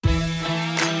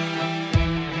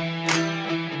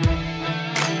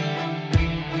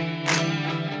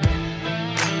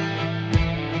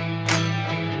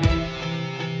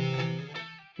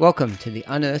Welcome to the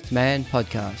Unearthed Man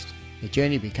podcast, the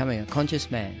journey to becoming a conscious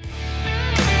man.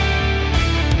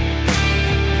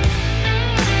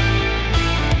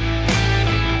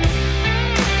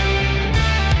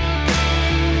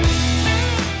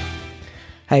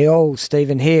 Hey all,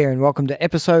 Stephen here, and welcome to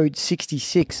episode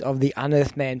 66 of the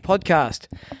Unearthed Man podcast.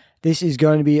 This is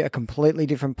going to be a completely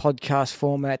different podcast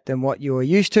format than what you are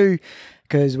used to,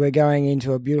 because we're going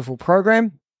into a beautiful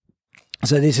program.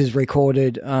 So this is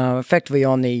recorded effectively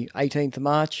on the 18th of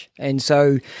March. And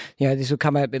so, this will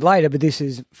come out a bit later, but this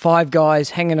is 5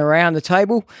 guys hanging around the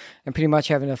table and pretty much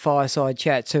having a fireside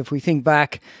chat. So if we think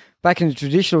back in the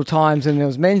traditional times and there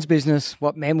was men's business,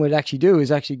 what men would actually do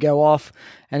is actually go off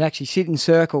and actually sit in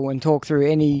circle and talk through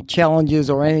any challenges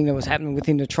or anything that was happening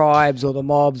within the tribes or the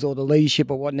mobs or the leadership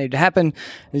or what needed to happen.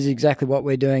 This is exactly what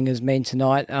we're doing as men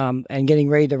tonight, and getting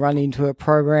ready to run into a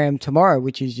program tomorrow,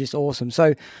 which is just awesome.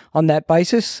 So on that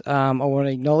basis, I want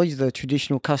to acknowledge the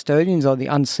traditional custodians of the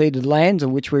unceded lands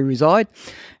on which we reside,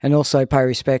 and also pay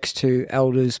respects to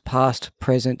elders past,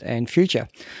 present and future.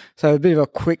 So a bit of a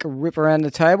quick rip around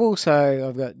the table. So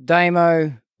I've got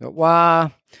Damo, got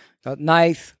Wah, got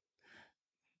Nath,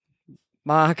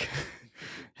 Marc,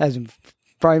 has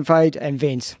brain fade, and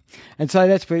Vince. And so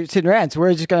that's we're sitting around. So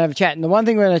we're just going to have a chat. And the one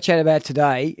thing we're going to chat about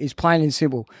today is plain and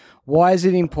simple. Why is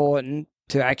it important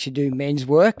to actually do men's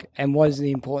work, and what is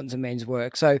the importance of men's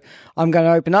work? So I'm going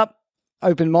to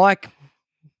open mic.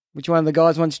 Which one of the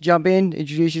guys wants to jump in,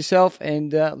 introduce yourself,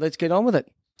 and let's get on with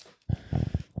it.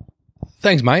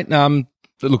 Thanks, mate.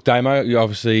 Look, Damo, you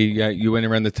obviously you went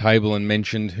around the table and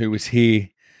mentioned who was here,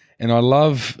 and I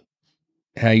love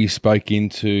how you spoke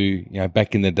into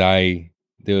back in the day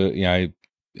the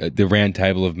round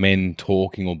table of men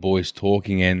talking or boys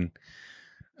talking, and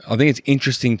I think it's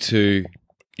interesting to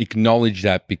acknowledge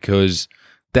that, because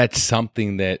that's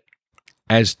something that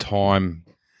as time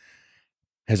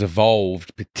has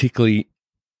evolved, particularly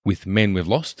with men, we've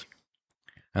lost.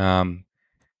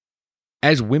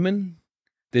 As women,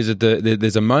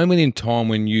 there's a moment in time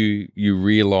when you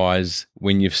realise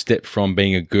when you've stepped from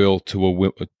being a girl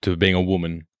to being a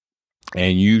woman,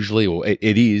 and usually, or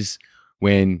it is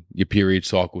when your period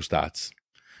cycle starts.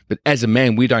 But as a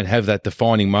man, we don't have that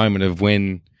defining moment of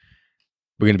when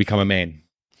we're going to become a man.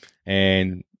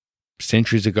 And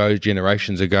centuries ago,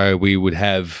 generations ago, we would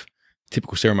have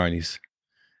typical ceremonies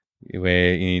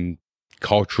where in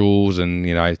culturals and,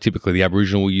 typically the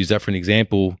Aboriginal will use that for an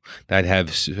example. They'd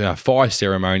have fire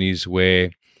ceremonies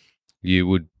where you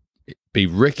would be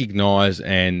recognised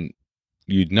and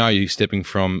you'd know you're stepping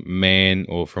from man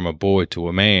or from a boy to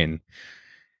a man.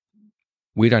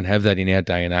 We don't have that in our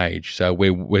day and age. So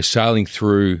we're sailing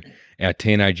through our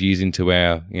teenage years into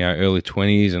our early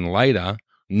 20s and later,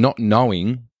 not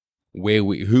knowing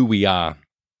who we are.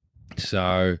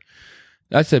 So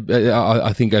that's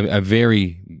I think a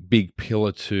very big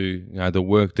pillar to the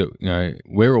work that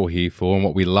we're all here for, and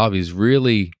what we love is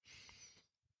really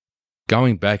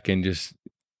going back and just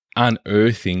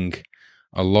unearthing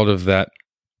a lot of that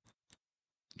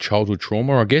childhood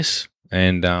trauma, I guess,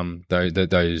 and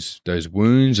those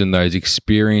wounds and those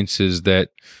experiences that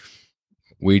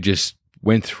we just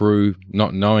went through,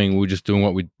 not knowing we were just doing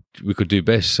what we could do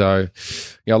best. So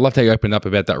I'd love to open up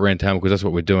about that round table, because that's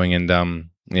what we're doing, and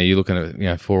you're looking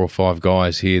at 4 or 5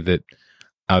 guys here that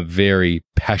are very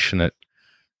passionate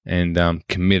and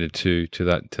committed to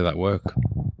that work.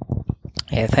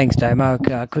 Yeah, thanks, Damo.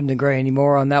 I couldn't agree any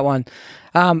more on that one.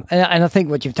 And I think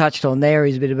what you've touched on there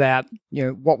is a bit about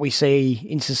what we see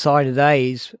in society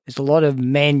today is a lot of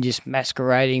men just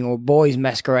masquerading, or boys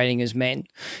masquerading as men.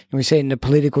 And we see it in the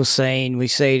political scene, we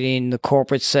see it in the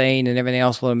corporate scene and everything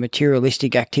else, a lot of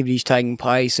materialistic activities taking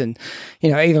place, and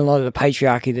even a lot of the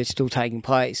patriarchy that's still taking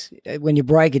place. When you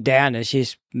break it down, it's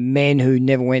just men who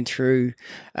never went through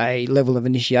a level of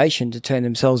initiation to turn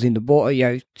themselves into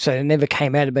boys, so they never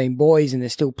came out of being boys, and they're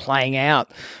still playing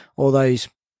out all those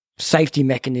safety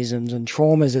mechanisms and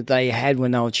traumas that they had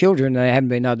when they were children, and they haven't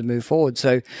been able to move forward.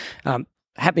 So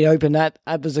happy to open that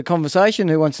up as a conversation.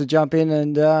 Who wants to jump in,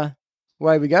 and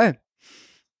away we go.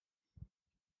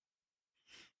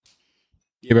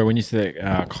 Yeah, but when you say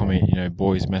that comment,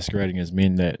 boys masquerading as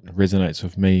men, that resonates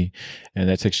with me, and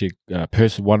that's actually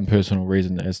one personal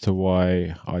reason as to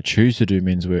why I choose to do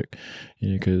men's work.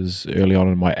 Because early on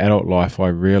in my adult life, I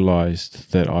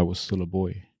realised that I was still a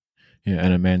boy,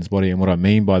 in a man's body. And what I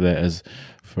mean by that is,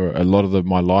 for a lot of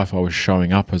my life, I was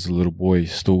showing up as a little boy,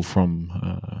 still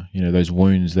from those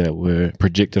wounds that were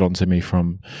projected onto me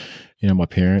from my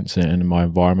parents and my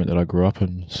environment that I grew up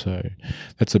in. So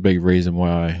that's a big reason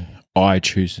why I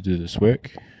choose to do this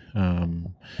work.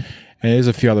 And there's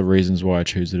a few other reasons why I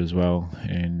choose it as well.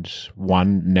 And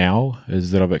one now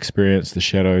is that I've experienced the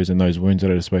shadows and those wounds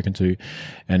that I've spoken to,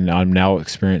 and I'm now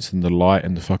experiencing the light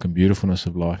and the fucking beautifulness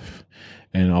of life.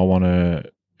 And I want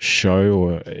to show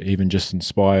or even just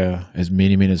inspire as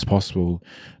many men as possible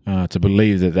to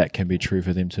believe that that can be true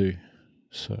for them too.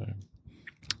 So...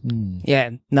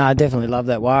 Yeah, no, I definitely love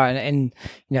that wire. And,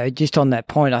 you know, just on that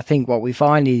point, I think what we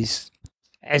find is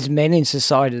as men in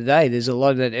society today, there's a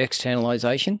lot of that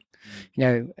externalization. You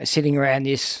know, sitting around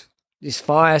this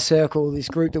fire circle, this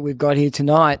group that we've got here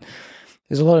tonight,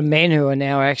 there's a lot of men who are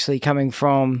now actually coming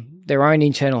from their own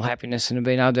internal happiness and have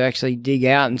been able to actually dig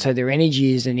out. And so their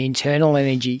energy is an internal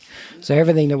energy. So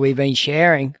everything that we've been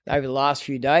sharing over the last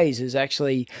few days is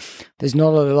actually, there's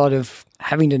not a lot of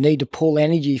having to need to pull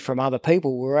energy from other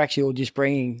people. We're actually all just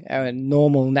bringing our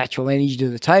normal, natural energy to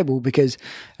the table because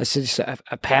it's just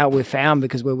a power we've found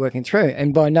because we're working through.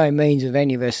 And by no means have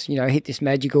any of us, you know, hit this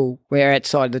magical, we're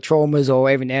outside the traumas,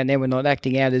 or every now and then we're not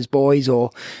acting out as boys,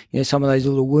 or, you know, some of those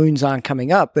little wounds aren't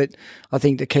coming up. But I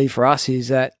think the key for us is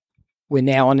that we're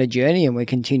now on a journey and we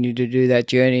continue to do that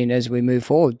journey and as we move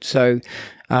forward. So,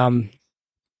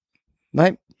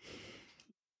 mate.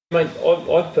 Mate,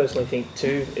 I personally think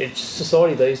too, it's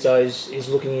society these days is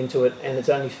looking into it and it's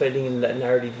only feeding in that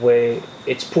narrative where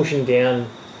it's pushing down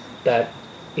that,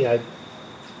 you know,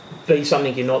 be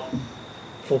something you're not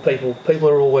for people. People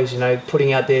are always, you know,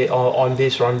 putting out there, oh, I'm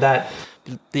this or I'm that.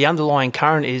 The underlying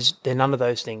current is they're none of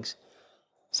those things.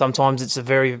 Sometimes it's a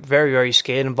very, very, very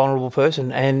scared and vulnerable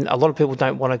person, and a lot of people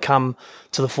don't want to come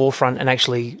to the forefront and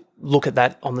actually look at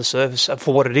that on the surface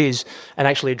for what it is and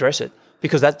actually address it,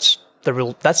 because that's the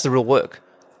real work.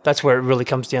 That's where it really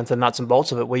comes down to the nuts and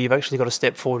bolts of it, where you've actually got to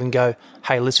step forward and go,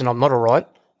 hey, listen, I'm not all right,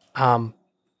 and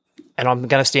I'm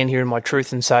going to stand here in my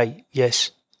truth and say,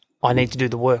 yes, I need to do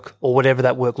the work, or whatever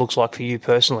that work looks like for you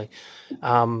personally.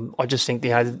 I just think,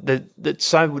 you know, that's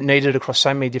so needed across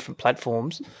so many different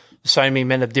platforms. So many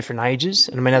men of different ages,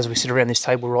 and I mean, as we sit around this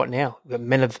table right now, we've got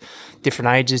men of different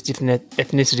ages, different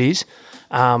ethnicities,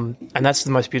 and that's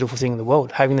the most beautiful thing in the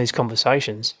world, having these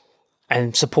conversations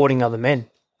and supporting other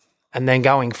men, and then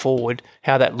going forward,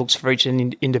 how that looks for each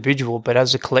individual, but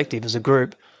as a collective, as a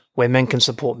group, where men can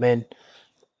support men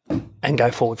and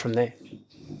go forward from there.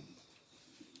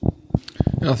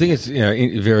 I think it's, you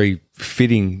know, very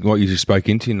fitting what you just spoke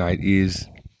into, Nate, is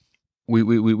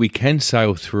we can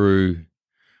sail through,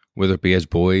 whether it be as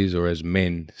boys or as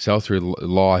men, sail through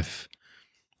life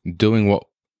doing what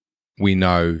we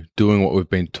know, doing what we've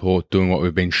been taught, doing what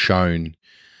we've been shown,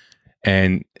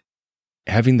 and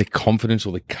having the confidence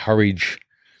or the courage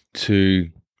to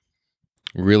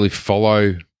really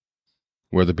follow,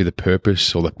 whether it be the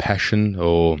purpose or the passion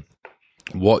or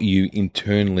what you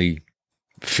internally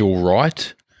feel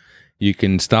right. You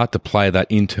can start to play that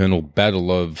internal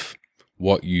battle of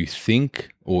what you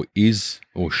think or is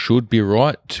or should be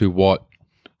right to what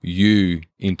you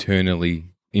internally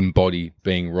embody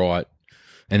being right.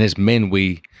 And as men,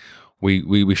 we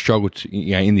struggle to,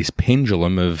 you know, in this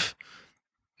pendulum of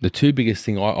the two biggest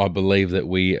thing I believe that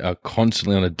we are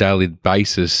constantly on a daily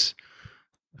basis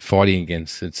fighting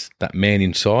against. It's that man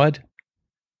inside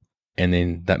and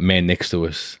then that man next to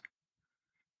us.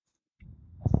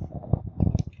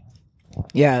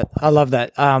 Yeah, I love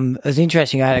that. It was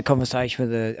interesting. I had a conversation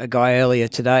with a guy earlier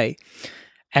today,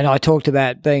 and I talked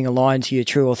about being aligned to your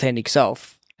true, authentic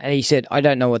self. And he said, I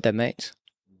don't know what that means.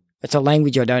 It's a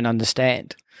language I don't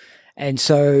understand. And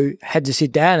so had to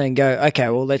sit down and go, okay,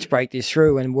 well, let's break this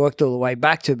through, and worked all the way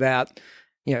back to about,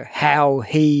 you know, how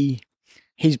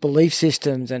his belief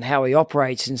systems and how he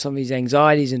operates and some of his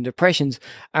anxieties and depressions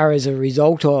are as a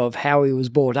result of how he was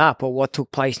brought up or what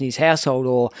took place in his household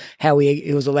or how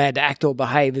he was allowed to act or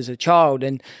behave as a child,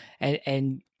 and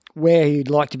where he would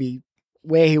like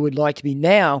to be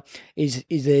now is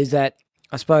there's that,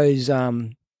 I suppose,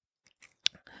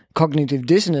 cognitive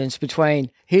dissonance between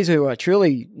here's who I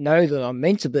truly know that I'm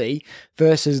meant to be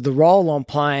versus the role I'm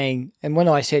playing. And when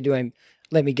I said to him,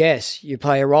 let me guess, you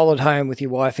play a role at home with your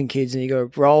wife and kids, and you got a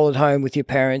role at home with your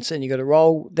parents, and you got to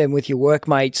roll them with your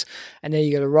workmates, and then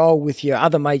you got to roll with your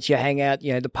other mates you hang out,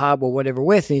 you know, the pub or whatever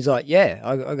with. And he's like, yeah,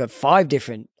 I got 5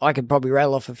 different, I could probably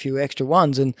rattle off a few extra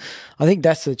ones. And I think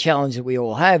that's the challenge that we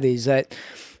all have, is that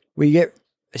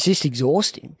it's just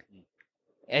exhausting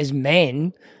as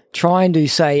men trying to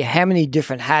say how many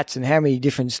different hats and how many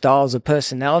different styles of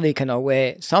personality can I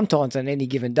wear sometimes on any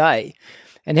given day.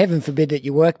 And heaven forbid that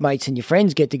your workmates and your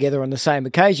friends get together on the same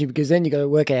occasion, because then you've got to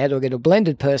work out how to get a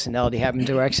blended personality happen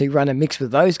to actually run a mix with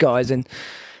those guys. And,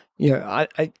 you know,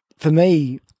 I for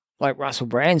me, like Russell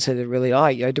Brand said it really,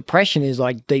 you know, depression is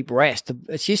like deep rest.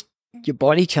 It's just your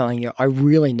body telling you, I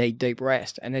really need deep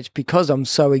rest. And it's because I'm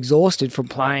so exhausted from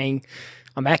playing.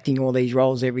 I'm acting all these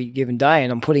roles every given day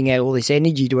and I'm putting out all this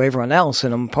energy to everyone else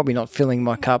and I'm probably not filling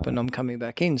my cup and I'm coming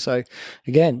back in. So,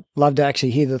 again, love to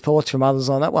actually hear the thoughts from others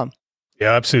on that one.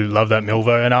 Yeah, I absolutely love that,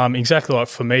 Milvo. And exactly like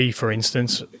for me, for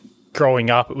instance, growing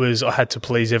up, it was I had to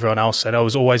please everyone else and I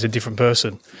was always a different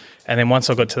person. And then once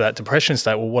I got to that depression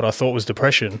state, well, what I thought was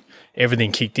depression,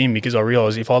 everything kicked in because I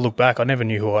realised if I look back, I never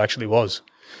knew who I actually was.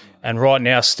 And right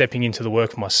now, stepping into the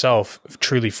work of myself,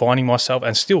 truly finding myself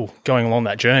and still going along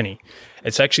that journey,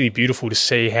 it's actually beautiful to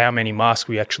see how many masks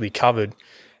we actually covered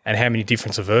and how many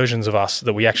different versions of us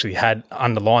that we actually had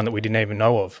underlined that we didn't even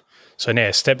know of. So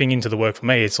now, stepping into the work for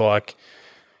me, it's like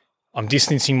I'm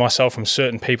distancing myself from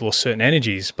certain people or certain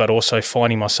energies, but also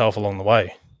finding myself along the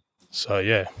way. So,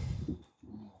 yeah.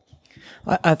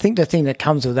 I think the thing that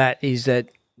comes with that is that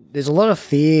there's a lot of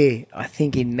fear, I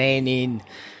think, in men in,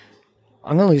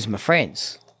 I'm going to lose my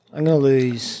friends. I'm going to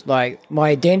lose, like, my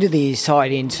identity is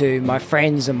tied into my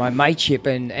friends and my mateship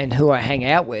and who I hang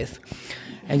out with.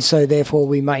 And so, therefore,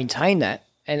 we maintain that.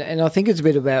 And I think it's a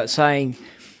bit about saying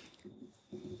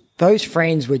those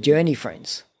friends were journey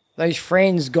friends. Those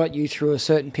friends got you through a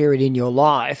certain period in your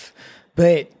life,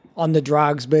 but on the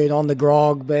drugs, be it on the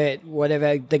grog, be it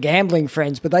whatever, the gambling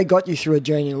friends, but they got you through a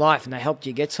journey in life and they helped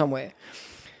you get somewhere.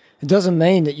 It doesn't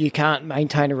mean that you can't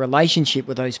maintain a relationship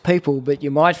with those people, but you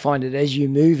might find that as you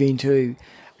move into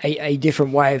a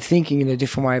different way of thinking and a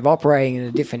different way of operating and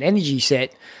a different energy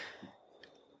set,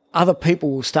 other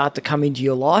people will start to come into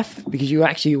your life because you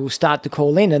actually will start to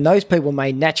call in and those people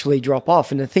may naturally drop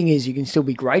off. And the thing is, you can still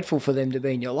be grateful for them to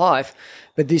be in your life,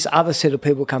 but this other set of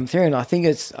people come through. And I think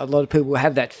it's a lot of people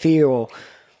have that fear or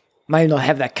may not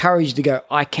have that courage to go,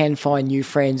 I can find new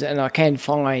friends and I can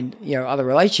find, other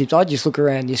relationships. I just look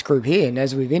around this group here and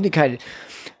as we've indicated,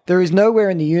 there is nowhere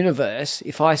in the universe,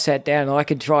 if I sat down and I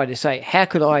could try to say, how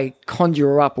could I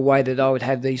conjure up a way that I would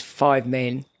have these 5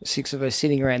 men, 6 of us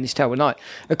sitting around this table at night?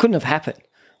 It couldn't have happened.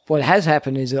 What has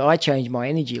happened is that I changed my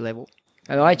energy level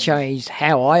and I changed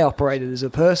how I operated as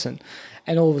a person.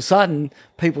 And all of a sudden,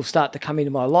 people start to come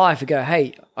into my life and go,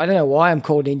 hey, I don't know why I'm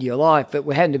called into your life, but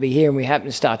we happen to be here and we happen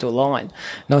to start to align.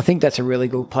 And I think that's a really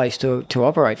good place to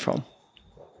operate from.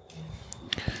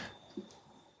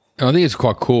 And I think it's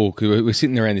quite cool because we're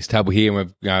sitting around this table here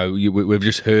and we've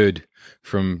just heard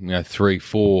from 3,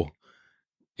 4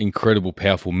 incredible,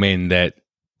 powerful men that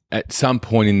at some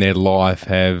point in their life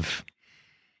have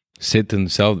said to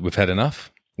themselves, we've had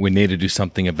enough. We need to do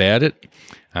something about it.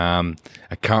 Are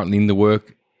currently in the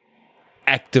work,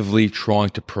 actively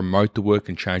trying to promote the work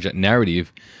and change that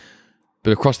narrative.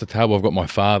 But across the table, I've got my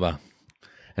father.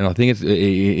 And I think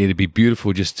it'd be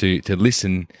beautiful just to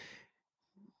listen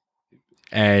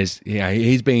as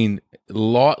he's been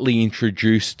lightly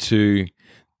introduced to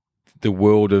the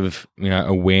world of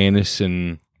awareness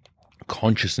and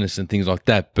consciousness and things like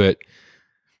that. But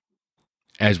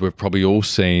as we've probably all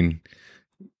seen,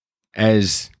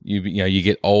 as you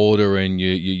get older and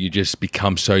you just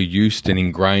become so used and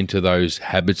ingrained to those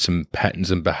habits and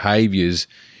patterns and behaviors,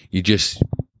 you just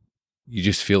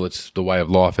feel it's the way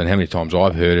of life. And how many times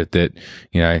I've heard it that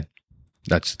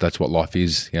that's what life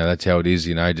is. That's how it is.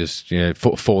 Just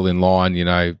fall in line.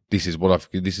 This is what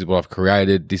I've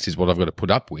created. This is what I've got to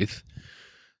put up with.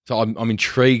 So I'm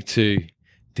intrigued to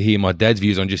hear my dad's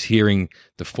views on just hearing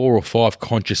the 4 or 5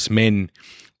 conscious men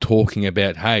talking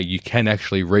about, hey, you can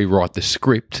actually rewrite the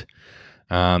script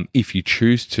if you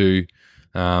choose to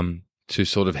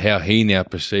sort of how he now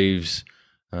perceives,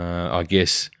 I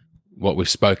guess, what we've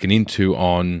spoken into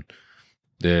on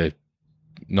the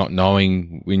not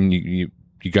knowing when you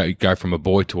go from a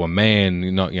boy to a man,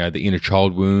 the inner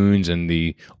child wounds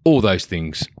and all those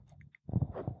things.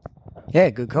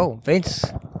 Yeah, good call. Vince,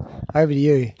 over to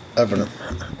you. Over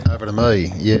to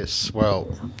me, yes.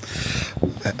 Well,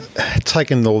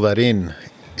 taking all that in,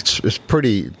 it's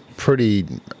pretty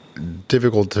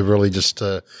difficult to really just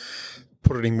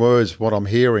put it in words what I'm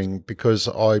hearing, because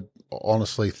I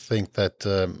honestly think that,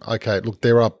 look,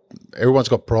 everyone's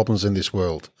got problems in this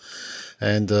world,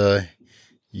 and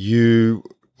you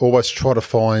always try to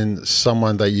find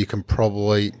someone that you can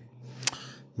probably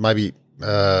maybe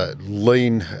a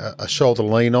shoulder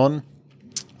lean on.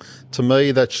 To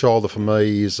me, that shoulder for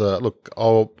me is look.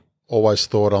 I always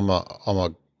thought I'm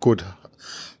a good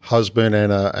husband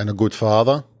and a good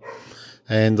father,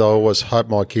 and I always hope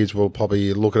my kids will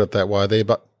probably look at it that way there.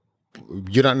 But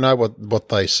you don't know what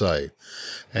they say,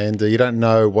 and you don't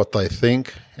know what they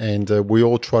think, and we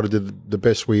all try to do the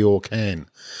best we all can.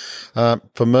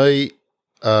 For me,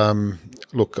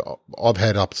 look, I've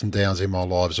had ups and downs in my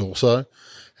lives also,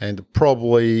 And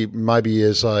probably maybe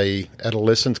as a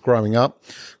adolescent growing up,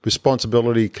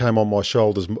 responsibility came on my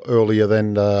shoulders earlier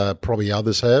than probably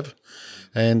others have.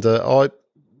 And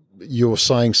you were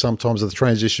saying sometimes the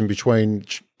transition between,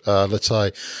 let's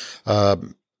say,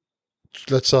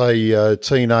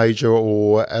 teenager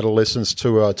or adolescence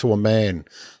to a man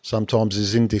sometimes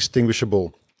is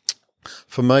indistinguishable.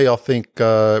 For me, I think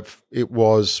it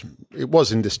was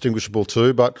indistinguishable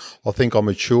too, but I think I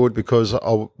matured because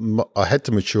I had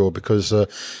to mature because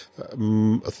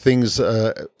things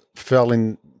fell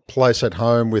in place at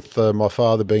home with my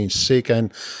father being sick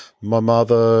and my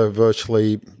mother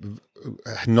virtually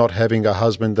not having a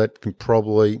husband that can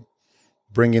probably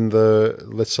bring in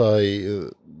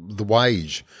the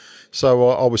wage. So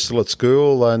I was still at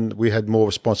school and we had more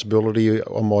responsibility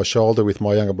on my shoulder with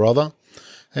my younger brother.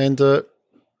 And and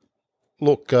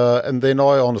then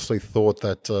I honestly thought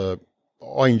that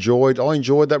I enjoyed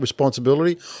that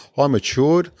responsibility. I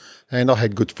matured, and I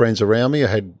had good friends around me. I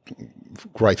had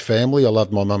great family. I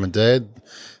loved my mum and dad.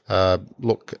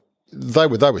 They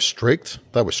were strict.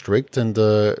 They were strict, and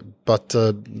but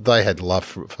they had love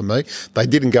for me. They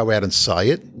didn't go out and say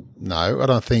it. No, I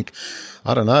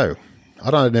don't know.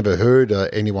 I never heard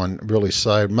anyone really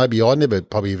say it. Maybe I never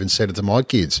probably even said it to my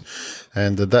kids,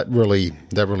 and that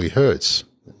really hurts.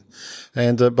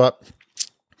 And but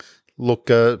look,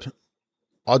 I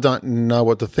don't know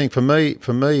what to think. For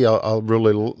me, I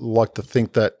really like to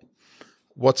think that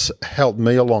what's helped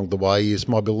me along the way is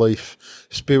my belief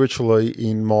spiritually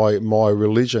in my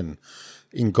religion,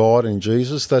 in God and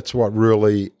Jesus. That's what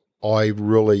I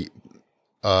really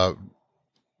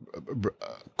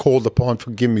called upon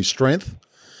for giving me strength.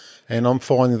 And I'm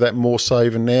finding that more so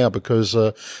even now because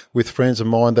with friends of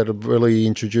mine that have really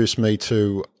introduced me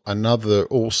to another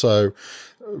also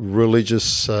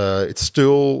religious, it's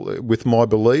still with my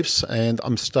beliefs, and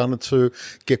I'm starting to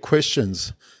get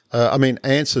questions.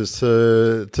 Answers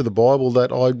to the Bible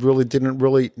that I really didn't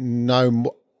really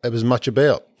know as much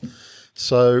about.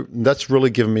 So that's really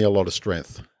given me a lot of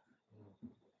strength.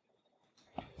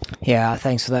 Yeah,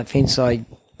 thanks for that, Vince. I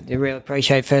really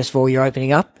appreciate, first of all, your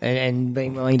opening up and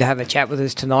being willing to have a chat with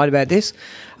us tonight about this.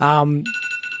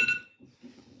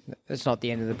 It's not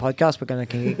the end of the podcast. We're going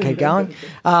to keep going.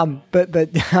 But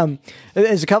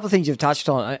there's a couple of things you've touched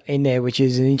on in there, which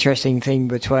is an interesting thing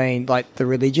between like the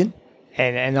religion.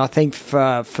 And I think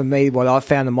for me, what I've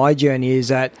found in my journey is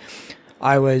that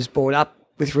I was brought up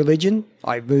with religion.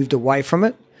 I moved away from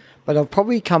it. But I've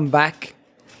probably come back,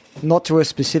 not to a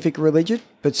specific religion,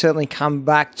 but certainly come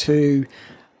back to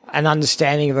an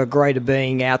understanding of a greater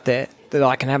being out there that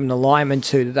I can have an alignment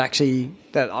to,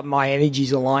 that my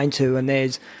energy's aligned to. And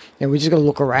we just got to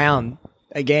look around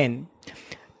again.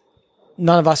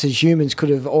 None of us as humans could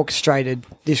have orchestrated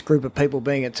this group of people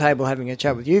being at the table having a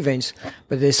chat with you, Vince,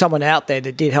 but there's someone out there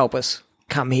that did help us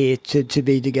come here to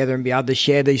be together and be able to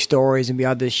share these stories and be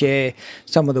able to share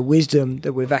some of the wisdom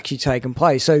that we've actually taken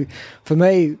place. So for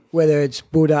me, whether it's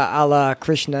Buddha, Allah,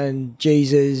 Krishna, and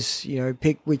Jesus,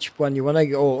 pick which one you want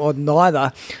to, or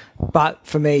neither. But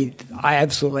for me, I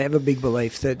absolutely have a big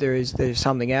belief that there's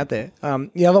something out there.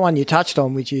 The other one you touched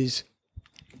on, which is,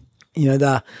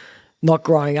 the not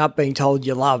growing up being told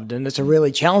you're loved. And it's a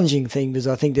really challenging thing because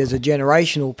I think there's a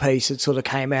generational piece that sort of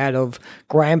came out of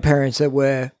grandparents that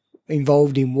were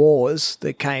involved in wars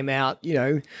that came out,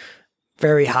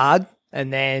 very hard.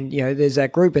 And then, there's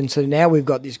that group. And so now we've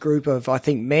got this group of, I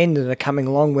think, men that are coming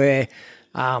along where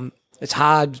it's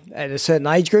hard at a certain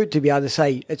age group to be able to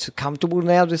say, it's comfortable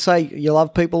now to say you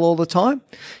love people all the time,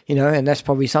 and that's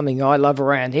probably something I love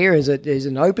around here is that there's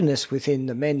an openness within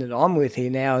the men that I'm with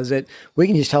here now is that we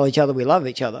can just tell each other we love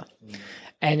each other.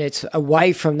 And it's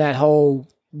away from that whole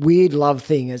weird love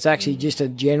thing. It's actually just a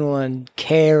genuine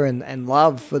care and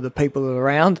love for the people that are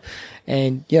around.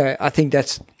 And, I think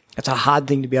that's a hard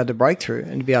thing to be able to break through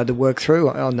and to be able to work through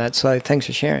on that. So thanks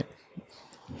for sharing.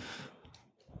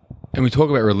 And we talk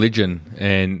about religion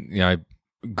and,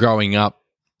 growing up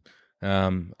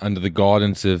under the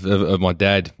guidance of my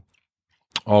dad,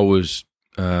 I was,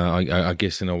 I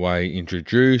guess in a way,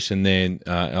 introduced and then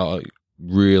I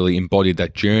really embodied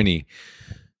that journey.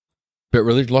 But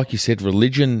religion, like you said,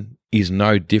 religion is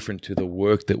no different to the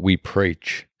work that we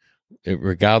preach,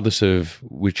 regardless of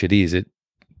which it is.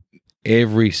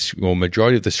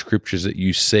 Majority of the scriptures that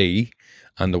you see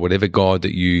under whatever God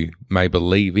that you may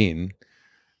believe in,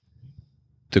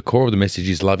 the core of the message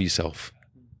is love yourself.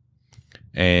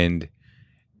 And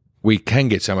we can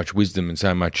get so much wisdom and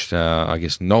so much,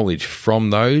 knowledge from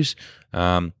those.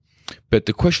 But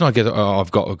the question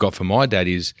I've got for my dad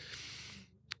is,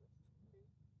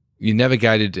 you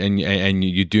navigated and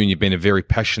you've been a very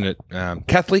passionate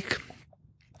Catholic,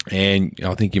 And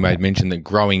I think you made mention that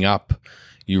growing up,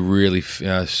 you really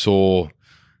saw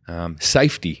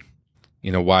safety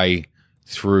in a way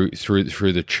through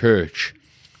the church.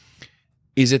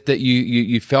 Is it that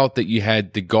you felt that you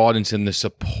had the guidance and the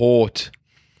support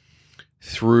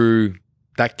through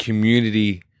that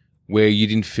community where you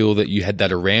didn't feel that you had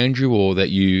that around you, or that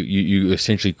you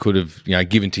essentially could have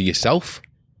given to yourself?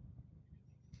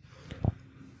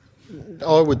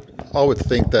 I would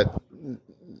think that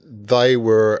they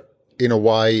were, in a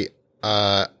way,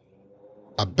 a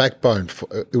backbone.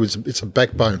 It's a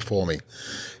backbone for me,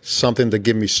 something to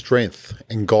give me strength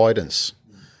and guidance,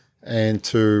 and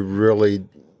to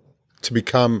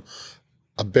become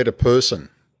a better person.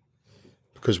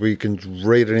 Because we can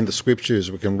read it in the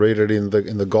scriptures, we can read it in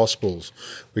the Gospels,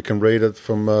 we can read it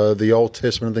from the Old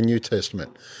Testament and the New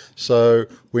Testament. So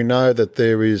we know that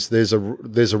there's a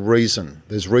reason.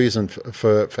 There's reason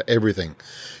for everything,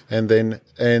 and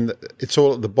it's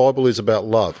all. The Bible is about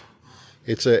love.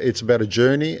 It's about a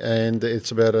journey, and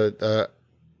it's about a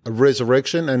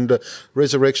resurrection, and a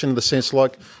resurrection in the sense,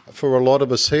 like for a lot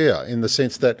of us here, in the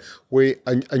sense that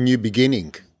a new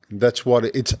beginning. That's what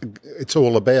it's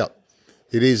all about.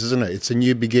 It is, isn't it? It's a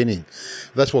new beginning.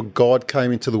 That's what God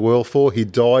came into the world for. He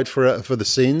died for the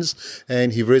sins,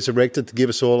 and He resurrected to give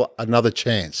us all another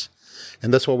chance.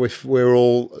 And that's what we're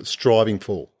all striving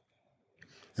for.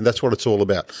 And that's what it's all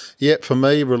about. Yeah, for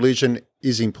me, religion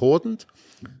is important,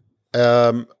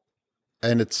 and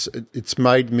it's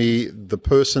made me the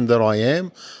person that I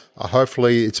am.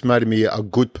 Hopefully, it's made me a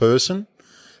good person.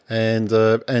 And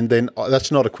then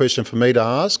that's not a question for me to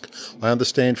ask. I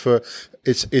understand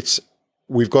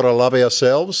we've got to love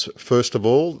ourselves, first of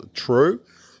all, true.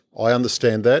 I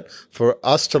understand that. For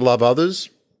us to love others,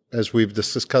 as we've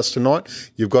discussed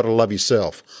tonight, you've got to love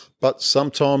yourself. But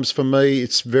sometimes for me,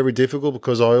 it's very difficult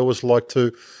because I always like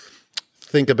to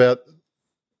think about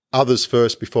others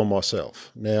first before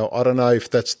myself. Now, I don't know if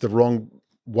that's the wrong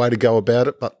way to go about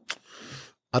it, but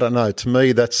I don't know. To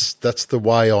me, that's the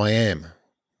way I am.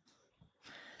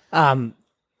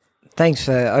 Thanks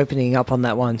for opening up on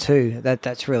that one too.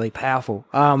 That's really powerful.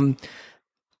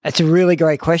 It's a really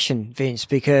great question, Vince,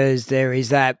 because there is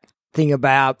that thing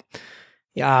about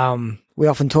we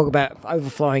often talk about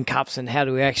overflowing cups and how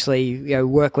do we actually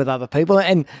work with other people.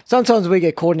 And sometimes we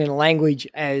get caught in a language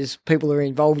as people who are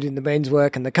involved in the men's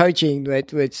work and the coaching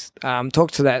which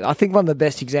talks to that. I think one of the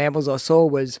best examples I saw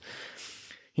was,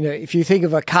 if you think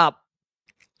of a cup,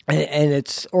 and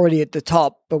it's already at the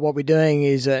top, but what we're doing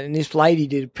is, and this lady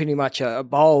did pretty much a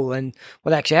bowl, and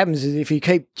what actually happens is if you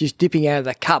keep just dipping out of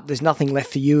the cup, there's nothing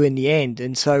left for you in the end,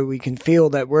 and so we can feel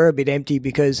that we're a bit empty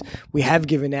because we have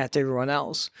given out to everyone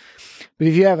else. But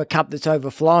if you have a cup that's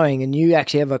overflowing and you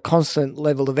actually have a constant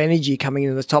level of energy coming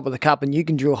into the top of the cup, and you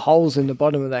can drill holes in the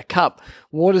bottom of that cup,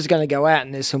 water's going to go out,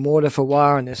 and there's some water for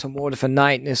Warren, there's some water for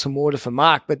Nate, and there's some water for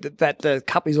Mark, but the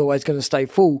cup is always going to stay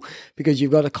full because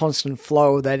you've got a constant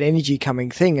flow of that energy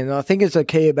coming thing. And I think it's a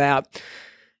key about,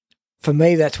 for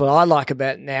me, that's what I like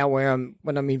about now when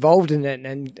I'm involved in it.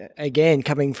 And again,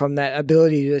 coming from that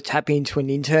ability to tap into an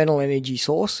internal energy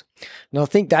source. And I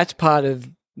think that's part of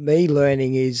me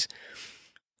learning is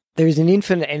there is an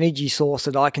infinite energy source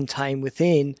that I contain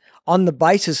within on the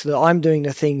basis that I'm doing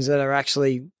the things that are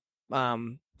actually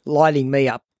lighting me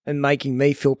up and making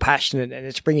me feel passionate, and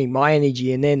it's bringing my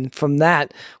energy. And then from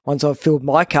that, once I've filled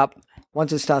my cup,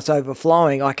 once it starts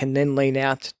overflowing, I can then lean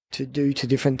out to do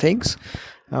different things.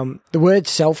 The word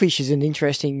selfish is an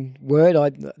interesting word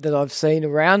that I've seen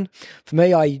around. For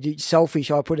me, I selfish,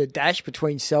 I put a dash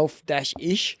between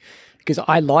self-ish because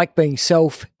I like being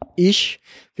self-ish,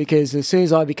 because as soon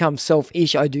as I become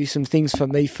selfish, I do some things for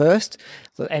me first.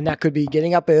 And that could be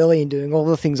getting up early and doing all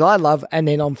the things I love, and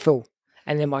then I'm full.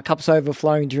 And then my cup's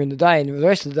overflowing during the day, and the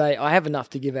rest of the day, I have enough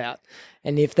to give out.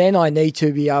 And if then I need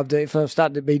to be able to, if I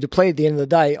start to be depleted at the end of the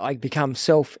day, I become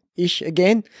selfish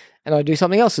again, and I do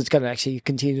something else that's going to actually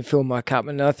continue to fill my cup.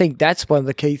 And I think that's one of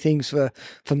the key things for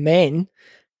men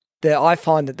that I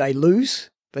find that they lose.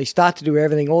 They start to do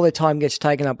everything. All their time gets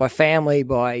taken up by family,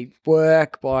 by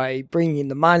work, by bringing in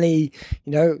the money,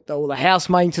 all the house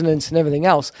maintenance and everything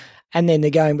else. And then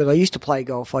they're going, but I used to play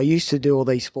golf. I used to do all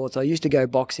these sports. I used to go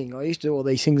boxing. I used to do all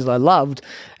these things that I loved,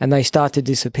 and they start to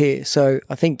disappear. So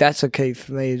I think that's a key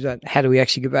for me, is that how do we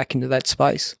actually get back into that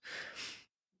space?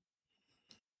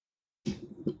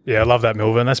 Yeah, I love that,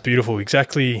 Milvan. That's beautiful.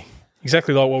 Exactly like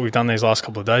what we've done these last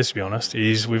couple of days, to be honest,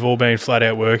 is we've all been flat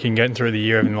out working, getting through the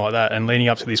year, everything like that. And leading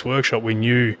up to this workshop, we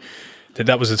knew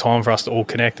that was the time for us to all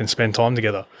connect and spend time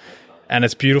together. And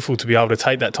it's beautiful to be able to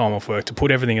take that time off work, to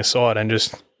put everything aside and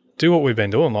just do what we've been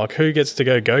doing. Like, who gets to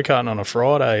go go-karting on a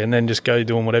Friday and then just go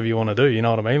doing whatever you want to do? You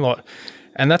know what I mean?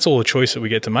 And that's all a choice that we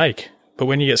get to make. But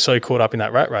when you get so caught up in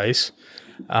that rat race,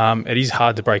 it is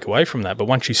hard to break away from that. But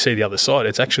once you see the other side,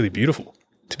 it's actually beautiful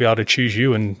to be able to choose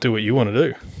you and do what you want to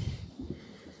do.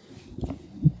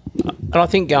 And I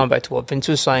think going back to what Vince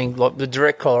was saying, like the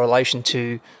direct correlation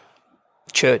to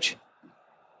church,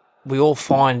 we all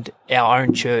find our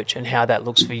own church and how that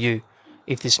looks for you.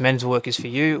 If this men's work is for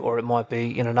you, or it might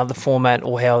be in another format,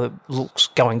 or how it looks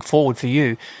going forward for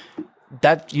you,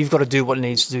 that you've got to do what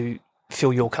needs to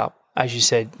fill your cup. As you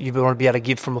said, you want to be able to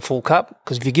give from a full cup,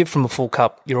 because if you give from a full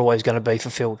cup, you're always going to be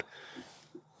fulfilled.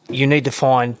 You need to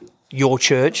find your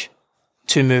church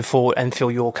to move forward and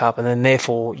fill your cup, and then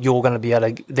therefore you're going to be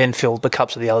able to then fill the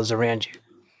cups of the others around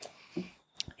you.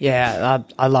 Yeah,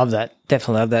 I love that.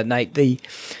 Definitely love that, Nate. The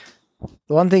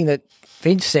one thing that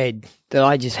Vince said that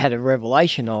I just had a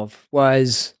revelation of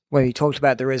was when he talked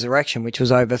about the resurrection, which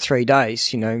was over 3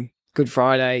 days, Good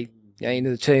Friday,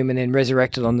 into the tomb, and then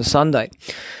resurrected on the Sunday,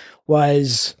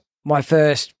 was my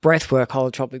first breathwork,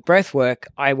 holotropic breathwork.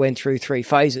 I went through 3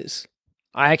 phases.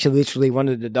 I actually literally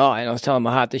wanted to die, and I was telling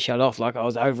my heart to shut off, like I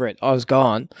was over it. I was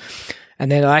gone. And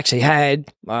then I actually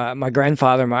had my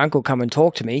grandfather and my uncle come and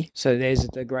talk to me. So there's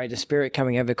the greater spirit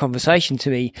coming over conversation to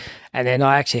me. And then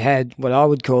I actually had what I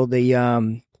would call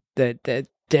the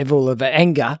devil of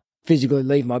anger physically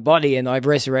leave my body, and I've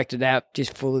resurrected out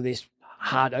just full of this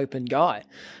heart open guy.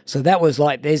 So that was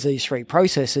like, there's these 3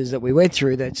 processes that we went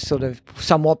through that's sort of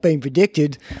somewhat been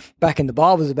predicted back in the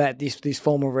Bible about this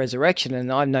form of resurrection.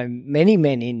 And I know many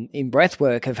men in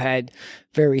breathwork have had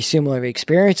very similar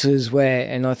experiences where,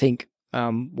 and I think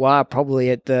probably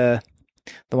at the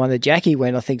one that Jackie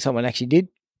went, I think someone actually did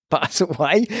pass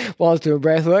away while I was doing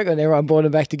breathwork, and everyone brought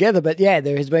them back together. But yeah,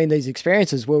 there has been these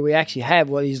experiences where we actually have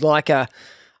what is like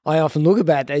I often look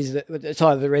about as it's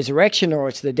either the resurrection, or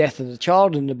it's the death of the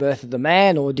child and the birth of the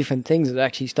man, or different things that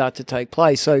actually start to take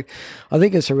place. So I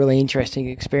think it's a really interesting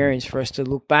experience for us to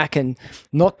look back and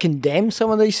not condemn some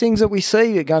of these things that we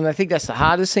see. Again, I think that's the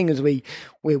hardest thing, is we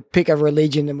pick a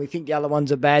religion and we think the other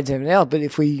ones are bad and everything else. But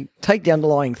if we take the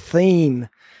underlying theme,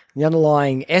 the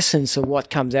underlying essence of what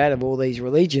comes out of all these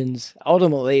religions,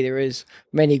 ultimately there is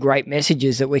many great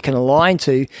messages that we can align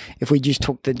to if we just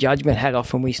took the judgment hat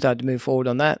off and we started to move forward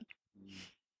on that.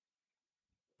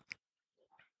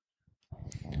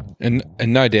 And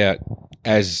no doubt,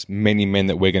 as many men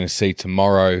that we're going to see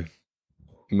tomorrow,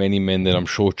 many men that I'm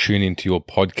sure tune into your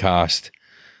podcast,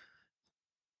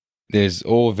 there's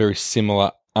all very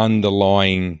similar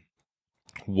underlying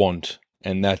want,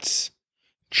 and that's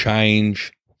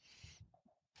change,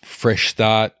 fresh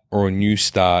start, or a new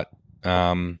start,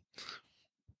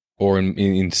 or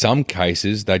in some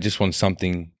cases they just want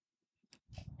something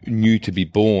new to be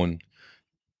born.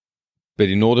 But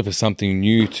in order for something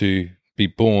new to be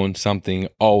born, something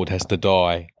old has to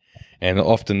die, and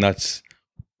often that's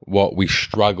what we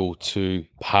struggle to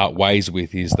part ways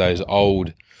with, is those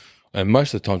old, and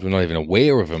most of the times we're not even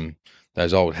aware of them,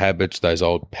 those old habits, those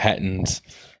old patterns,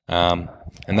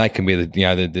 and they can be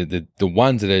the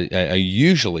ones that are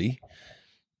usually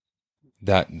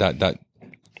that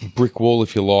brick wall,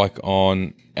 if you like,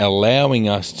 on allowing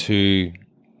us to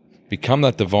become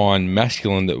that divine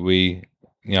masculine that we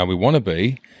want to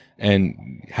be,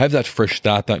 and have that fresh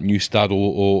start, that new start,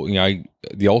 or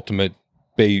the ultimate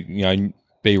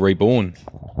be reborn.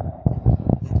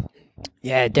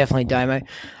 Yeah, definitely, Damo.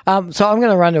 So I'm going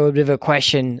to run to a bit of a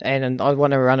question, and I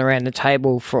want to run around the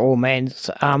table for all men.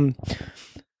 So,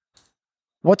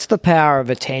 what's the power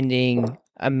of attending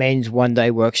a men's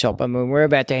one-day workshop? I mean, we're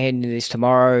about to head into this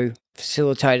tomorrow,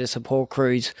 facilitator support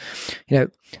crews.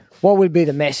 What would be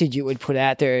the message you would put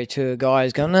out there to a guy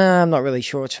who's going, I'm not really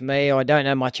sure it's for me, or I don't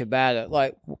know much about it?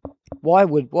 Like, why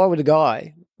would a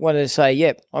guy want to say,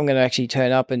 yep, I'm going to actually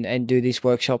turn up and do this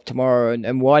workshop tomorrow?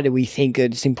 And why do we think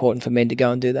it's important for men to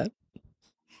go and do that?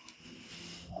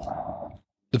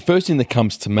 The first thing that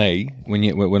comes to me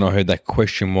when I heard that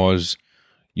question was,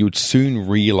 you would soon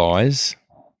realise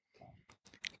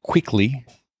quickly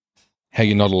how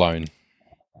you're not alone.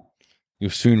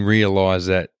 You'll soon realise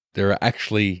that there are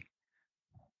actually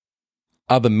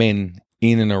other men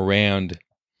in and around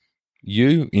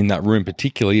you, in that room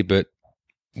particularly, but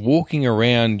walking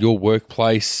around your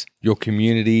workplace, your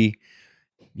community,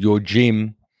 your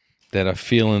gym, that are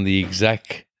feeling the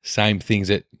exact same things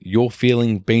that you're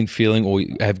feeling, been feeling, or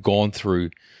have gone through.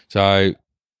 So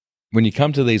when you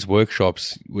come to these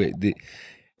workshops,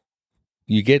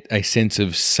 you get a sense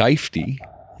of safety,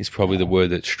 is probably the word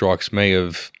that strikes me,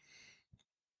 of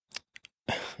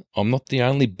I'm not the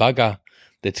only bugger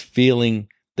that's feeling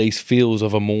these feels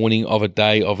of a morning, of a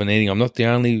day, of an eating. I'm not the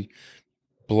only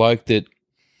bloke that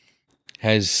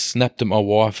has snapped at my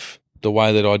wife the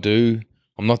way that I do.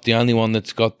 I'm not the only one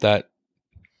that's got that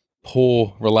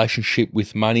poor relationship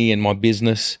with money and my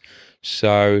business.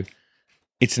 So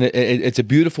it's a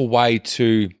beautiful way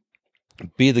to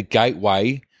be the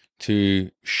gateway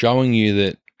to showing you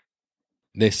that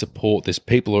there's support, there's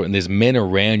people, and there's men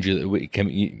around you that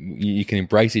you can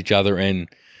embrace each other. And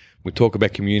we talk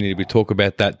about community, we talk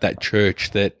about that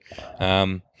church that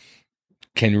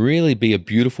can really be a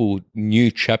beautiful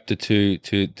new chapter to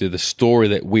the story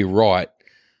that we write,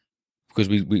 because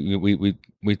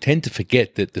we tend to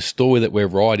forget that the story that we're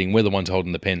writing, we're the ones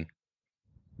holding the pen.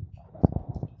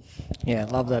 Yeah,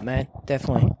 love that, man.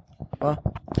 Definitely. Well,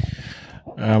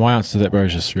 My answer to that, bro,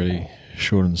 is just really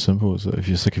short and simple. Is that if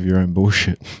you're sick of your own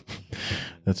bullshit,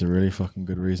 that's a really fucking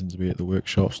good reason to be at the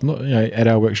workshops. Not at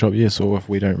our workshop, yes, or if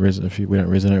we don't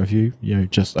resonate with you,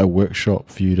 just a workshop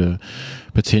for you to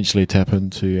potentially tap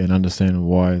into and understand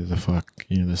why the fuck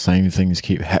the same things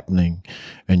keep happening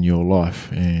in your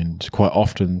life. And quite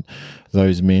often,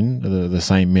 those men are the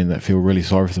same men that feel really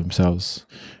sorry for themselves,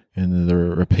 and the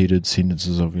repeated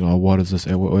sentences of why does this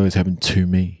always happen to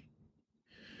me?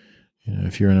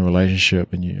 If you're in a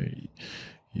relationship and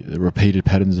the repeated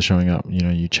patterns are showing up,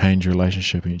 you change your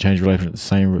relationship and the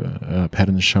same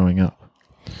patterns showing up.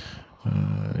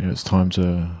 It's time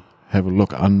to have a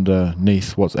look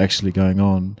underneath what's actually going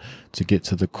on to get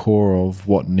to the core of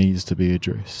what needs to be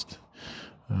addressed.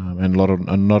 And not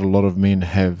a lot of men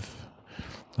have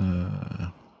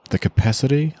the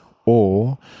capacity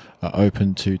or are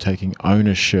open to taking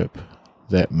ownership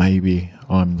that maybe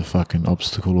I'm the fucking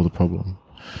obstacle or the problem.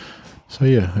 So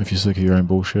yeah, if you're sick of your own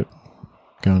bullshit,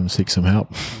 go and seek some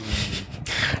help.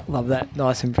 love that.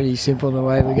 Nice and pretty simple in the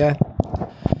way we go.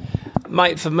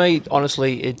 Mate, for me,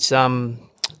 honestly, it's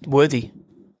worthy.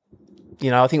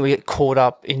 I think we get caught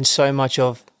up in so much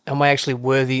of, am I actually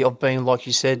worthy of being, like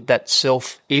you said, that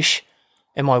selfish?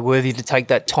 Am I worthy to take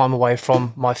that time away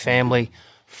from my family,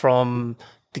 from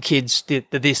the kids, the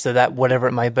this, the that, whatever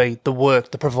it may be, the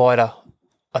work, the provider?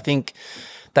 I think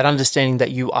that understanding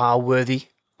that you are worthy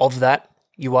of that,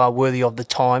 you are worthy of the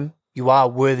time, you are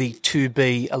worthy to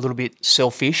be a little bit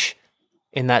selfish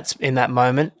in that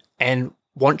moment and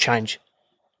want change.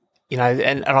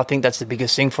 And I think that's the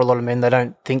biggest thing for a lot of men. They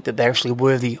don't think that they're actually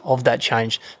worthy of that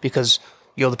change because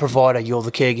you're the provider, you're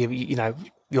the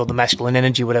caregiver, you're the masculine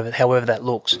energy, however that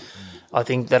looks. I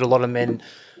think that a lot of men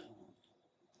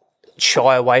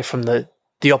shy away from the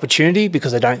opportunity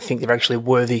because they don't think they're actually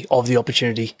worthy of the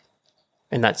opportunity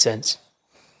in that sense.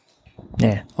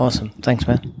 Yeah, awesome. Thanks,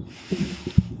 man.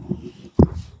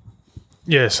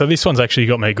 Yeah, so this one's actually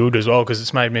got me good as well because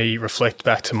it's made me reflect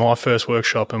back to my first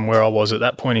workshop and where I was at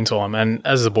that point in time. And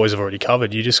as the boys have already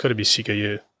covered, you just got to be sick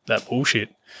of that bullshit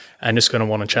and just going to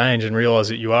want to change and realise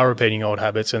that you are repeating old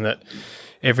habits and that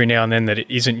every now and then that it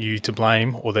isn't you to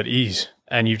blame or that it is.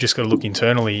 And you've just got to look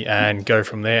internally and go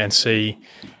from there and see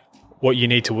what you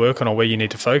need to work on or where you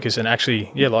need to focus. And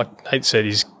actually, yeah, like Nate said,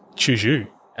 is choose you.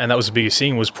 And that was the biggest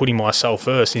thing, was putting myself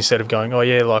first instead of going, oh,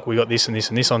 yeah, like we got this and this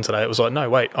and this on today. It was like, no,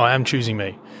 wait, I am choosing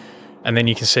me. And then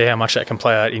you can see how much that can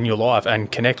play out in your life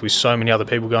and connect with so many other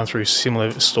people going through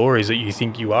similar stories that you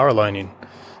think you are alone in.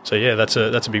 So, yeah, that's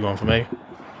a big one for me.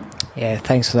 Yeah,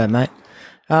 thanks for that, mate.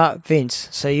 Vince,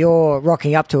 so you're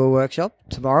rocking up to a workshop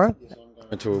tomorrow?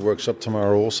 To a workshop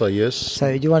tomorrow also, yes.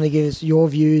 So do you want to give us your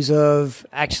views of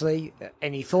actually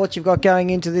any thoughts you've got going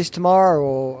into this tomorrow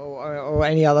or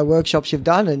any other workshops you've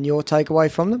done and your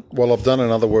takeaway from them? Well, I've done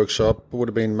another workshop. It would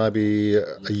have been maybe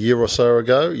a year or so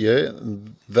ago, yeah.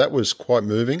 That was quite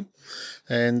moving.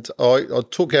 And I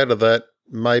took out of that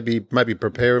maybe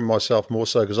preparing myself more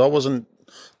so because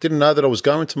didn't know that I was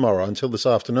going tomorrow until this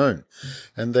afternoon.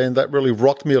 And then that really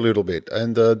rocked me a little bit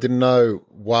and didn't know,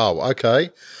 wow,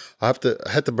 okay. I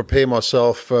had to prepare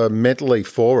myself mentally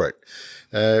for it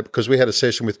because we had a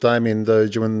session with Damien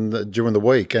during the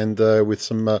week and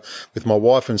with my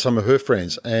wife and some of her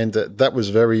friends, and that was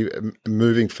very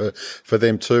moving for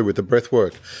them too with the breath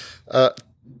work.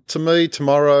 To me,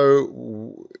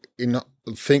 tomorrow, in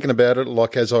thinking about it,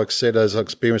 like as I said, as I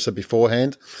experienced it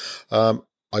beforehand, I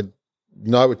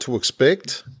know what to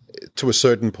expect to a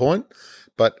certain point,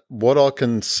 but what I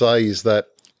can say is that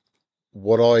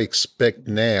what I expect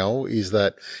now is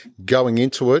that going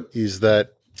into it is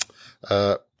that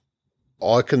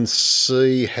I can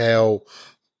see how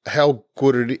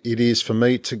good it is for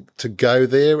me to go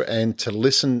there and to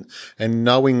listen and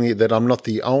knowing that I'm not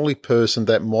the only person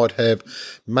that might have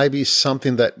maybe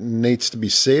something that needs to be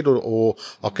said or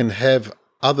I can have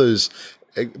others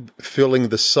feeling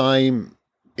the same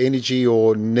energy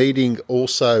or needing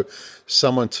also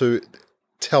someone to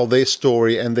tell their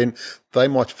story, and then they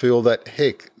might feel that,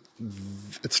 heck,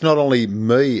 it's not only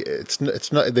me. It's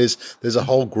not. There's a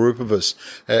whole group of us.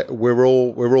 We're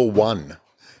all one.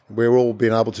 We're all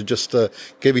being able to just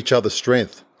give each other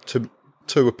strength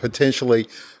to potentially,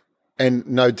 and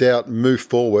no doubt, move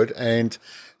forward and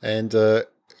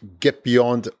get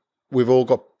beyond. We've all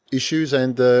got issues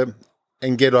and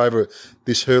get over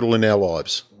this hurdle in our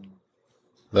lives.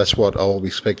 That's what I'll be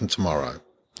expecting tomorrow.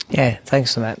 Yeah,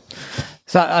 thanks for that.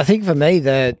 So I think for me,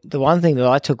 the one thing that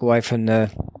I took away from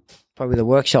probably the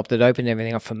workshop that opened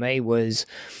everything up for me was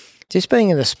just being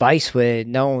in a space where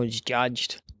no one was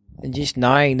judged, and just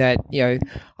knowing that,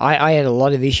 I had a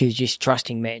lot of issues just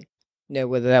trusting men.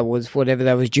 Whether that was whatever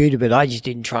that was due to, but I just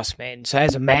didn't trust men. So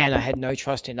as a man, I had no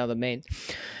trust in other men.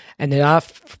 And then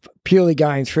after purely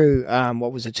going through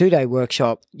what was a 2-day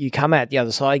workshop, you come out the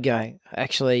other side going,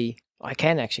 actually, I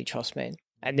can actually trust men.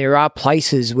 And there are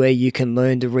places where you can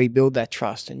learn to rebuild that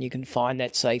trust, and you can find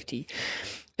that safety,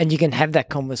 and you can have that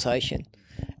conversation,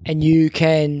 and you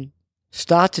can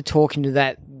start to talk into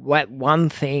that one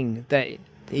thing that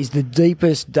is the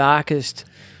deepest, darkest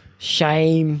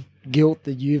shame, guilt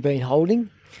that you've been holding,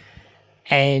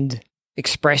 and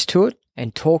express to it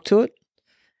and talk to it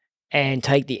and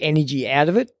take the energy out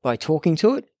of it by talking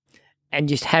to it, and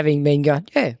just having men go,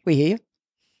 yeah, we hear you.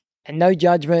 And no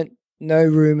judgment, no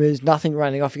rumours, nothing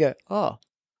running off. You go, oh,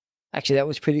 actually, that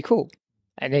was pretty cool.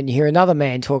 And then you hear another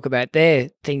man talk about their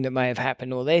thing that may have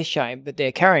happened or their shame that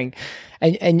they're carrying.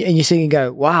 And you see and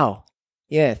go, wow,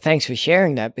 yeah, thanks for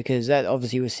sharing that, because that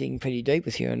obviously was sitting pretty deep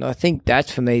with you. And I think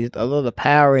that's, for me, a lot of the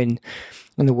power in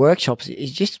the workshops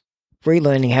is just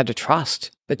relearning how to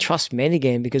trust, but trust men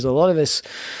again, because a lot of us,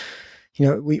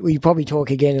 we probably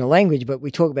talk again in a language, but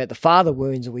we talk about the father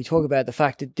wounds, and we talk about the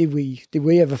fact that did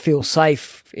we ever feel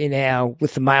safe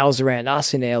with the males around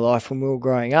us in our life when we were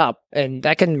growing up, and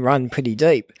that can run pretty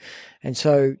deep. And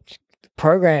so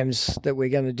programs that we're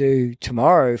going to do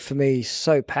tomorrow, for me, is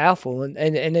so powerful, and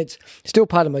it's still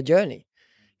part of my journey.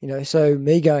 So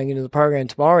me going into the program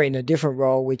tomorrow in a different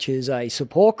role, which is a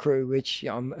support crew, which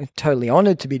I'm totally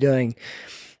honoured to be doing,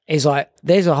 is like,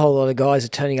 there's a whole lot of guys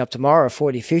that are turning up tomorrow,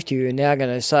 40, 50, who are now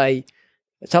going to say,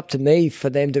 it's up to me for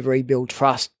them to rebuild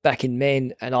trust back in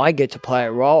men, and I get to play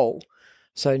a role.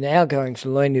 So now going to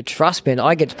learn to trust men,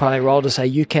 I get to play a role to say,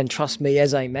 you can trust me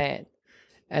as a man,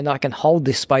 and I can hold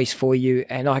this space for you,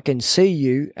 and I can see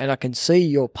you, and I can see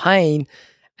your pain,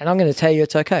 and I'm going to tell you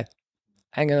it's okay.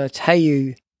 I'm going to tell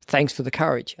you thanks for the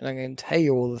courage, and I'm going to tell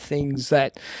you all the things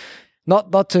that,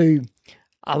 not to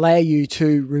allow you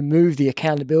to remove the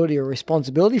accountability or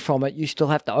responsibility from it. You still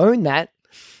have to own that,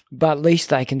 but at least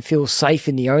they can feel safe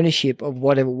in the ownership of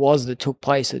whatever it was that took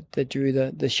place that drew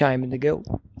the shame and the guilt.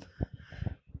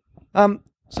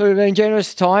 So we've been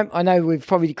generous time. I know we've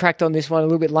probably cracked on this one a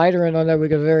little bit later, and I know we've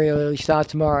got a very early start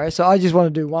tomorrow. So I just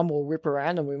want to do one more rip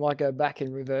around, and we might go back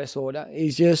in reverse order.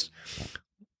 Is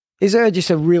there just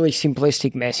a really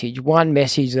simplistic message, one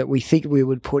message that we think we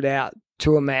would put out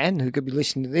to a man who could be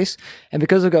listening to this? And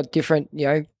because I've got different,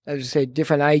 as I said,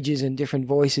 different ages and different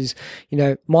voices,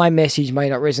 my message may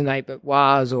not resonate, but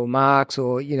Waz or Mark's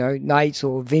or, Nate's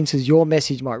or Vince's, your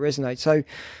message might resonate. So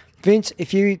Vince,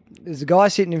 there's a guy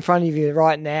sitting in front of you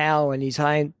right now and he's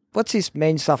saying, what's this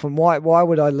men stuff, and why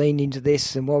would I lean into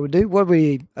this, and what would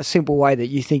be a simple way that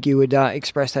you think you would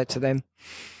express that to them?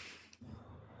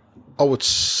 I would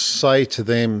say to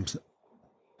them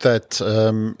that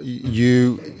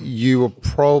you are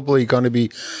probably going to be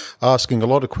asking a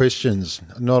lot of questions,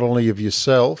 not only of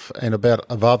yourself and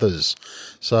of others.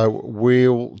 So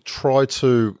we'll try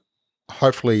to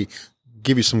hopefully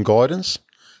give you some guidance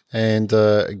and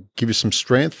give you some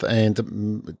strength,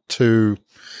 and to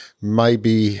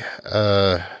maybe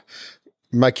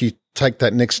make you take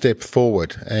that next step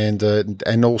forward, and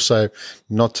also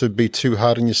not to be too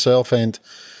hard on yourself, and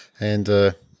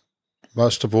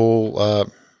most of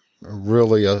all,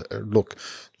 really,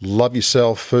 love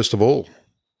yourself first of all.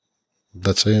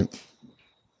 That's it.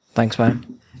 Thanks,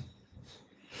 man.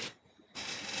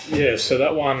 Yeah, so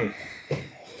that one,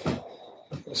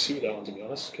 let's see with that one, to be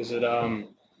honest, because it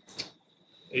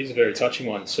is a very touching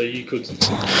one. So you could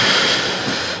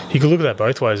look at that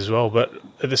both ways as well, but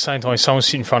at the same time, if someone's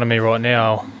sitting in front of me right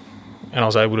now and I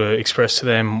was able to express to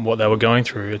them what they were going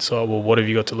through, it's like, well, what have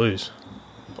you got to lose?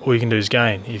 All you can do is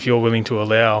gain. If you're willing to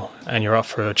allow and you're up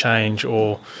for a change,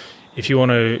 or if you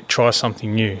want to try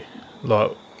something new,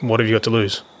 like, what have you got to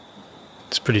lose?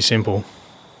 It's pretty simple.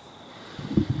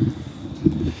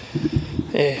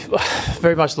 Yeah,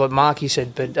 very much like Mark, you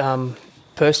said, but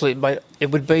personally,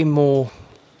 it would be more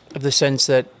of the sense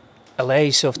that allow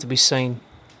yourself to be seen,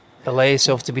 allow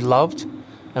yourself to be loved,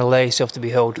 and allow yourself to be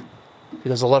held.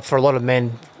 Because for a lot of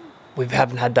men, we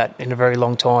haven't had that in a very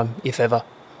long time, if ever.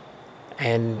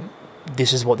 And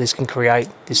this is what this can create.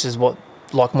 This is what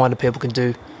like-minded people can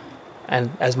do.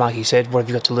 And as Marky said, what have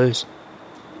you got to lose?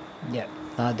 Yeah,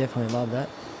 I definitely love that.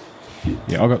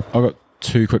 Yeah, I got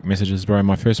two quick messages, bro.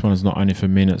 My first one is not only for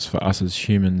men, it's for us as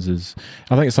humans.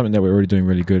 I think it's something that we're already doing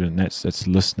really good, and that's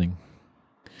listening.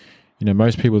 You know,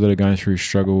 most people that are going through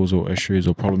struggles or issues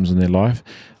or problems in their life,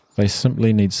 they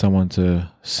simply need someone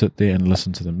to sit there and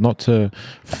listen to them, not to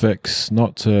fix,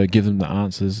 not to give them the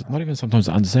answers, not even sometimes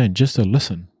to understand, just to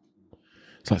listen.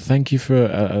 It's like, thank you for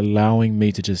allowing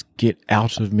me to just get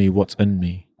out of me what's in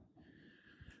me.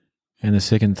 And the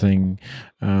second thing,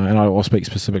 and I'll speak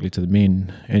specifically to the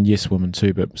men, and yes, women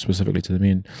too, but specifically to the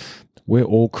men, we're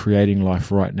all creating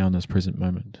life right now in this present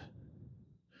moment.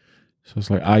 So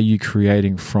it's like, are you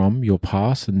creating from your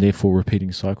past and therefore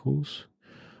repeating cycles?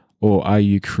 Or are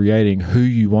you creating who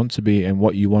you want to be and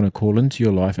what you want to call into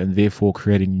your life and therefore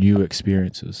creating new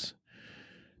experiences?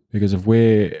 Because if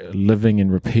we're living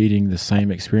and repeating the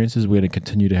same experiences, we're going to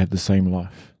continue to have the same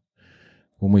life.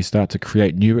 When we start to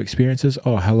create new experiences,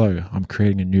 oh, hello, I'm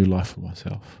creating a new life for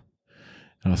myself.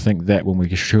 And I think that when we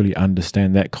truly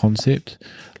understand that concept,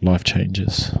 life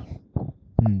changes.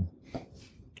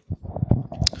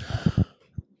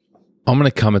 I'm going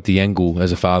to come at the angle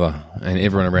as a father, and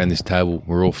everyone around this table,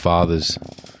 we're all fathers.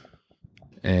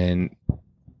 And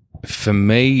for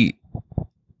me,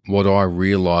 what I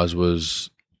realised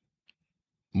was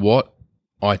what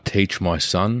I teach my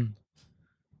son,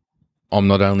 I'm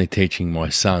not only teaching my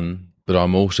son, but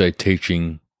I'm also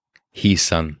teaching his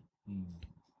son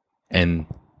and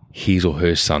his or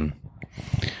her son.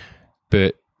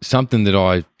 But something that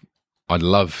I'd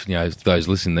love, you know, those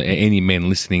listening, any men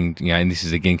listening, you know, and this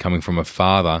is again coming from a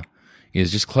father,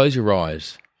 is just close your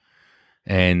eyes.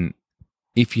 And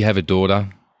if you have a daughter,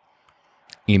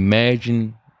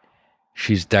 imagine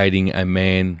she's dating a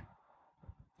man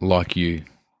like you.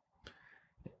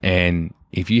 And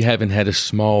if you haven't had a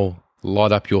smile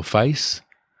light up your face,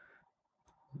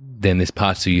 then there's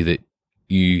parts of you that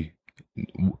you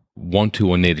want to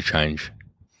or need to change.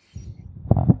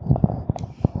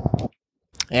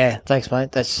 Yeah, thanks,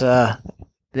 mate. That's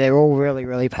they're all really,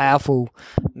 really powerful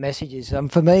messages.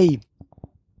 For me,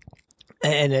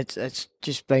 and it's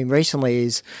just been recently,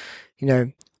 is, you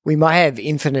know, we might have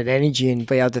infinite energy and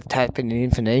be able to tap in an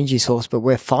infinite energy source, but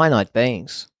we're finite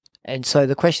beings. And so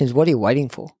the question is, what are you waiting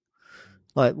for?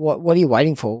 Like, what are you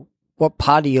waiting for? What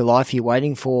part of your life are you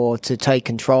waiting for to take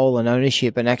control and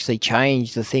ownership and actually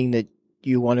change the thing that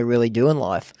you want to really do in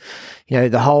life? You know,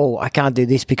 the whole, I can't do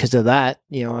this because of that.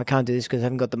 You know, I can't do this because I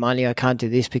haven't got the money. I can't do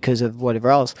this because of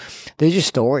whatever else. They're just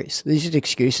stories. These are just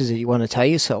excuses that you want to tell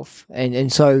yourself.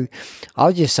 And so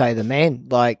I'll just say to men,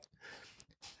 like,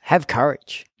 have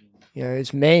courage. You know,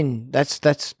 as men,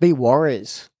 that's be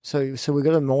warriors. So we've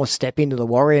got to more step into the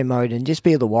warrior mode and just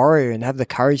be the warrior and have the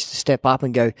courage to step up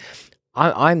and go,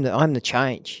 I'm the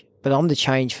change, but I'm the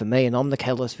change for me, and I'm the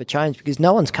catalyst for change, because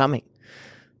no one's coming.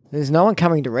 There's no one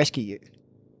coming to rescue you.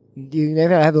 You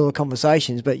never have all the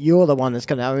conversations, but you're the one that's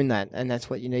going to own that, and that's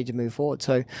what you need to move forward.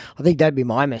 So I think that'd be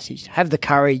my message. Have the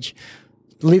courage,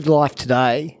 live life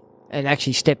today, and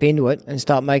actually step into it and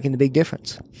start making the big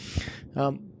difference.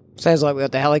 Sounds like we've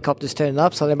got the helicopters turning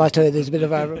up, so there's a bit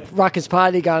of a ruckus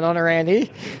party going on around here.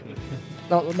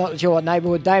 Not sure what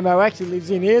neighbourhood Damo actually lives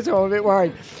in here, so I'm a bit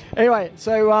worried. Anyway,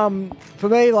 so for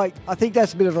me, like, I think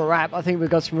that's a bit of a wrap. I think we've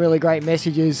got some really great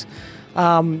messages.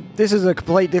 This is a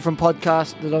complete different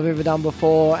podcast that I've ever done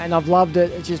before, and I've loved it.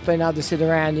 It's just been able to sit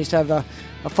around and just have a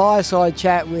fireside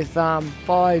chat with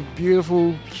 5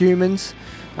 beautiful humans,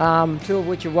 2 of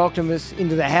which have welcomed us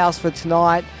into the house for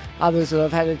tonight. Others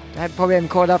that I've probably haven't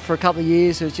caught up for a couple of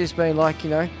years. So it's just been like, you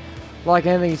know, like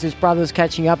anything, it's just brothers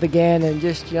catching up again and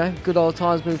just, you know, good old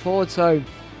times move forward. So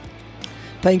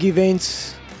thank you,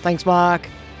 Vince. Thanks, Mark.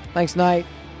 Thanks, Nate.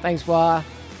 Thanks, Wah.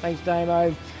 Thanks,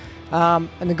 Damo.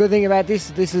 And the good thing about this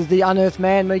is the Unearthed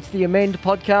Man meets the Amend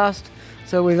podcast.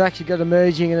 So we've actually got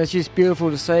emerging, and it's just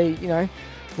beautiful to see, you know,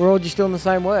 we're all just doing the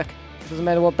same work. It doesn't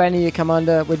matter what banner you come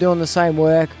under, we're doing the same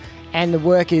work. And the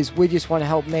work is, we just want to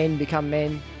help men become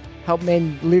men, help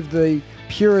men live the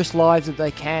purest lives that they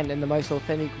can and the most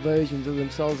authentic versions of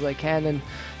themselves they can, and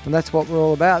that's what we're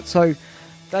all about. So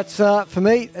that's for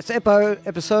me, that's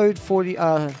episode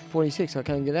 46. I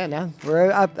can't get out now.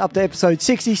 We're up to episode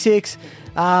 66.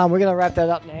 We're going to wrap that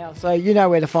up now, so you know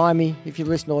where to find me if you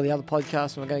listen to all the other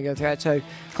podcasts. I'm going to go through it. So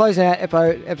closing out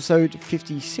episode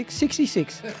 56,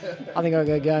 66. I think I'll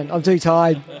go going. I'm too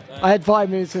tired. I had 5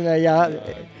 minutes in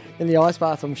the ice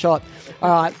bath. I'm shot.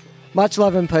 All right. Much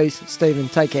love and peace, Stephen.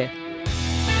 Take care.